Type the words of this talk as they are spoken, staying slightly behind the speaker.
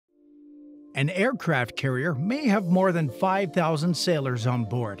An aircraft carrier may have more than 5,000 sailors on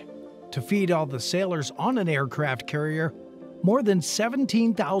board. To feed all the sailors on an aircraft carrier, more than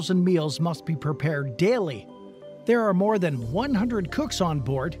 17,000 meals must be prepared daily. There are more than 100 cooks on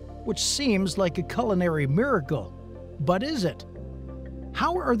board, which seems like a culinary miracle. But is it?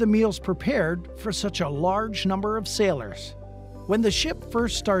 How are the meals prepared for such a large number of sailors? When the ship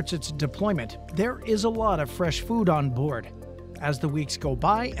first starts its deployment, there is a lot of fresh food on board. As the weeks go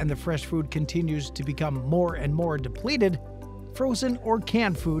by and the fresh food continues to become more and more depleted, frozen or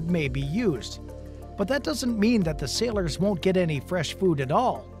canned food may be used. But that doesn't mean that the sailors won't get any fresh food at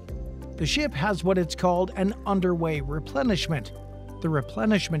all. The ship has what it's called an underway replenishment. The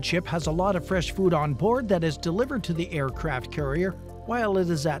replenishment ship has a lot of fresh food on board that is delivered to the aircraft carrier while it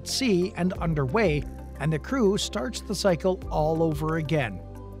is at sea and underway, and the crew starts the cycle all over again.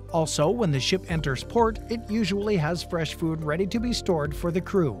 Also, when the ship enters port, it usually has fresh food ready to be stored for the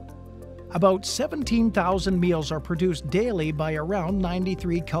crew. About 17,000 meals are produced daily by around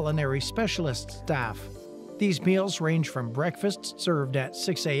 93 culinary specialist staff. These meals range from breakfasts served at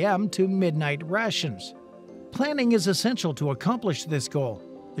 6 a.m. to midnight rations. Planning is essential to accomplish this goal.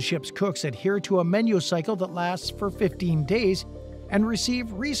 The ship's cooks adhere to a menu cycle that lasts for 15 days and receive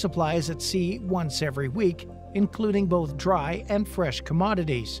resupplies at sea once every week, including both dry and fresh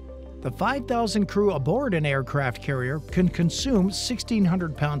commodities. The 5,000 crew aboard an aircraft carrier can consume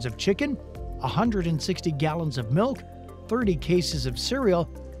 1,600 pounds of chicken, 160 gallons of milk, 30 cases of cereal,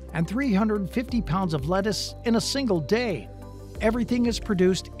 and 350 pounds of lettuce in a single day. Everything is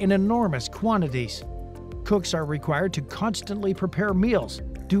produced in enormous quantities. Cooks are required to constantly prepare meals,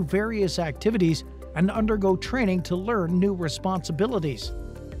 do various activities, and undergo training to learn new responsibilities.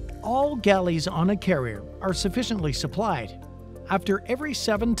 All galleys on a carrier are sufficiently supplied. After every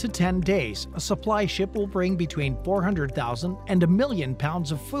 7 to 10 days, a supply ship will bring between 400,000 and 1 million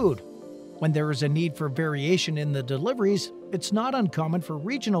pounds of food. When there is a need for variation in the deliveries, it's not uncommon for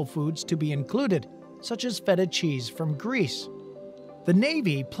regional foods to be included, such as feta cheese from Greece. The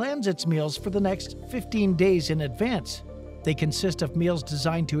Navy plans its meals for the next 15 days in advance. They consist of meals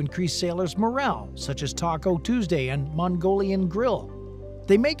designed to increase sailors' morale, such as Taco Tuesday and Mongolian Grill.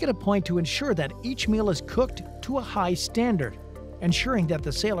 They make it a point to ensure that each meal is cooked to a high standard, ensuring that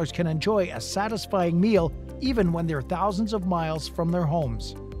the sailors can enjoy a satisfying meal even when they're thousands of miles from their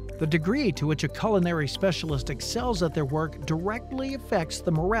homes. The degree to which a culinary specialist excels at their work directly affects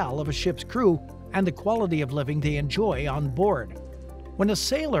the morale of a ship's crew and the quality of living they enjoy on board. When a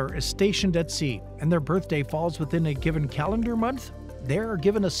sailor is stationed at sea and their birthday falls within a given calendar month, they are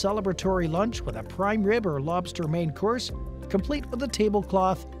given a celebratory lunch with a prime rib or lobster main course, complete with a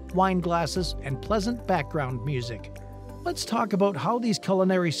tablecloth, wine glasses, and pleasant background music. Let's talk about how these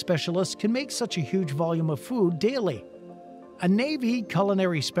culinary specialists can make such a huge volume of food daily. A Navy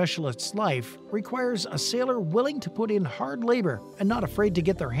culinary specialist's life requires a sailor willing to put in hard labor and not afraid to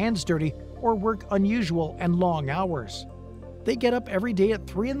get their hands dirty or work unusual and long hours. They get up every day at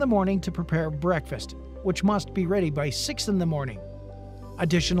 3 in the morning to prepare breakfast, which must be ready by 6 in the morning.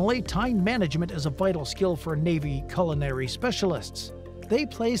 Additionally, time management is a vital skill for Navy culinary specialists. They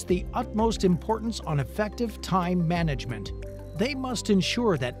place the utmost importance on effective time management. They must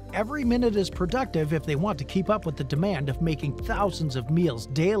ensure that every minute is productive if they want to keep up with the demand of making thousands of meals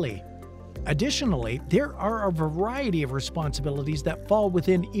daily. Additionally, there are a variety of responsibilities that fall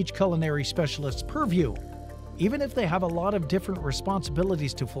within each culinary specialist's purview. Even if they have a lot of different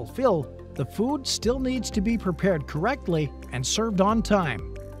responsibilities to fulfill, the food still needs to be prepared correctly and served on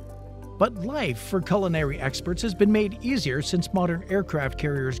time. But life for culinary experts has been made easier since modern aircraft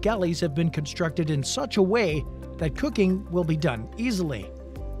carriers' galleys have been constructed in such a way that cooking will be done easily.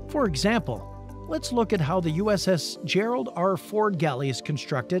 For example, let's look at how the USS Gerald R. Ford galley is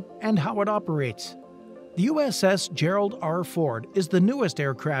constructed and how it operates. The USS Gerald R. Ford is the newest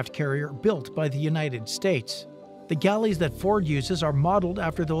aircraft carrier built by the United States. The galleys that Ford uses are modeled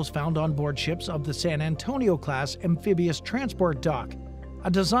after those found on board ships of the San Antonio-class amphibious transport dock, a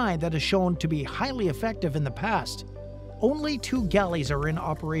design that is shown to be highly effective in the past. Only 2 galleys are in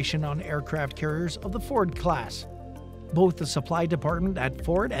operation on aircraft carriers of the Ford class. Both the supply department at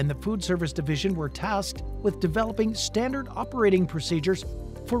Ford and the food service division were tasked with developing standard operating procedures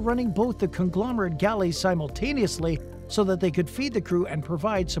for running both the conglomerate galleys simultaneously so that they could feed the crew and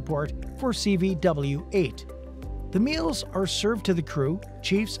provide support for CVW-8. The meals are served to the crew,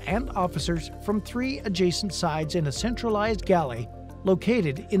 chiefs, and officers from 3 adjacent sides in a centralized galley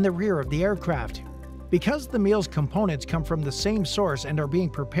located in the rear of the aircraft. Because the meal's components come from the same source and are being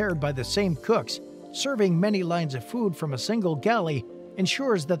prepared by the same cooks, serving many lines of food from a single galley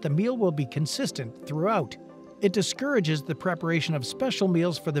ensures that the meal will be consistent throughout. It discourages the preparation of special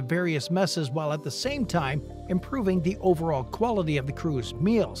meals for the various messes while at the same time improving the overall quality of the crew's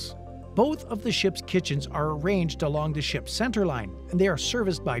meals. Both of the ship's kitchens are arranged along the ship's centerline, and they are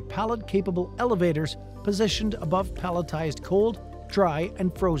serviced by pallet-capable elevators positioned above palletized cold, dry,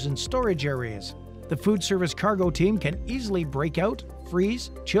 and frozen storage areas. The food service cargo team can easily break out,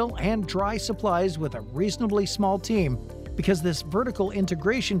 freeze, chill, and dry supplies with a reasonably small team because this vertical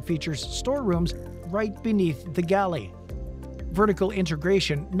integration features storerooms right beneath the galley. Vertical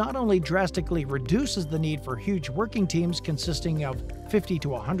integration not only drastically reduces the need for huge working teams consisting of 50 to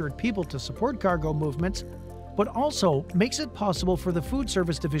 100 people to support cargo movements, but also makes it possible for the food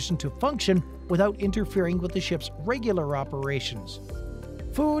service division to function without interfering with the ship's regular operations.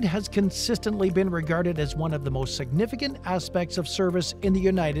 Food has consistently been regarded as one of the most significant aspects of service in the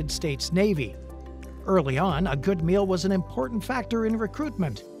United States Navy. Early on, a good meal was an important factor in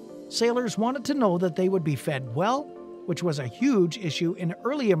recruitment. Sailors wanted to know that they would be fed well, which was a huge issue in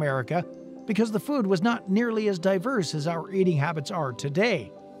early America because the food was not nearly as diverse as our eating habits are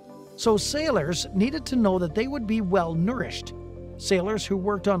today. So sailors needed to know that they would be well nourished. Sailors who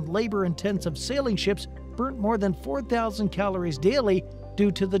worked on labor-intensive sailing ships burnt more than 4,000 calories daily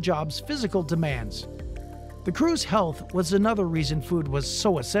due to the job's physical demands. The crew's health was another reason food was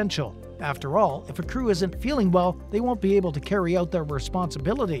so essential. After all, if a crew isn't feeling well, they won't be able to carry out their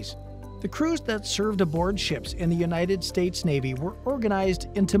responsibilities. The crews that served aboard ships in the United States Navy were organized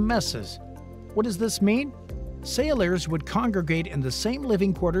into messes. What does this mean? Sailors would congregate in the same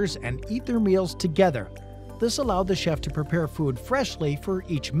living quarters and eat their meals together. This allowed the chef to prepare food freshly for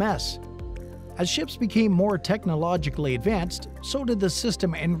each mess. As ships became more technologically advanced, so did the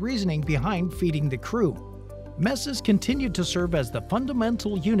system and reasoning behind feeding the crew. Messes continued to serve as the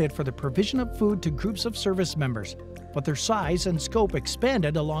fundamental unit for the provision of food to groups of service members, but their size and scope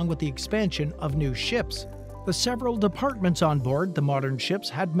expanded along with the expansion of new ships. The several departments on board the modern ships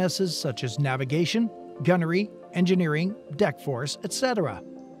had messes such as navigation, gunnery, engineering, deck force, etc.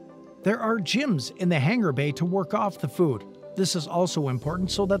 There are gyms in the hangar bay to work off the food. This is also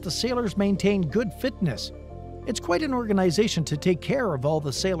important so that the sailors maintain good fitness. It's quite an organization to take care of all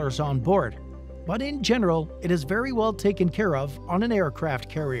the sailors on board, but in general, it is very well taken care of on an aircraft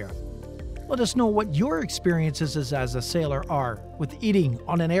carrier. Let us know what your experiences as a sailor are with eating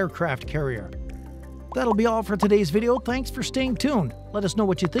on an aircraft carrier. That'll be all for today's video. Thanks for staying tuned. Let us know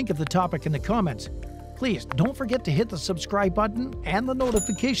what you think of the topic in the comments. Please don't forget to hit the subscribe button and the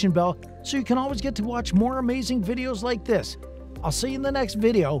notification bell so you can always get to watch more amazing videos like this. I'll see you in the next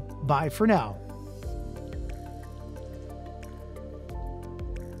video. Bye for now.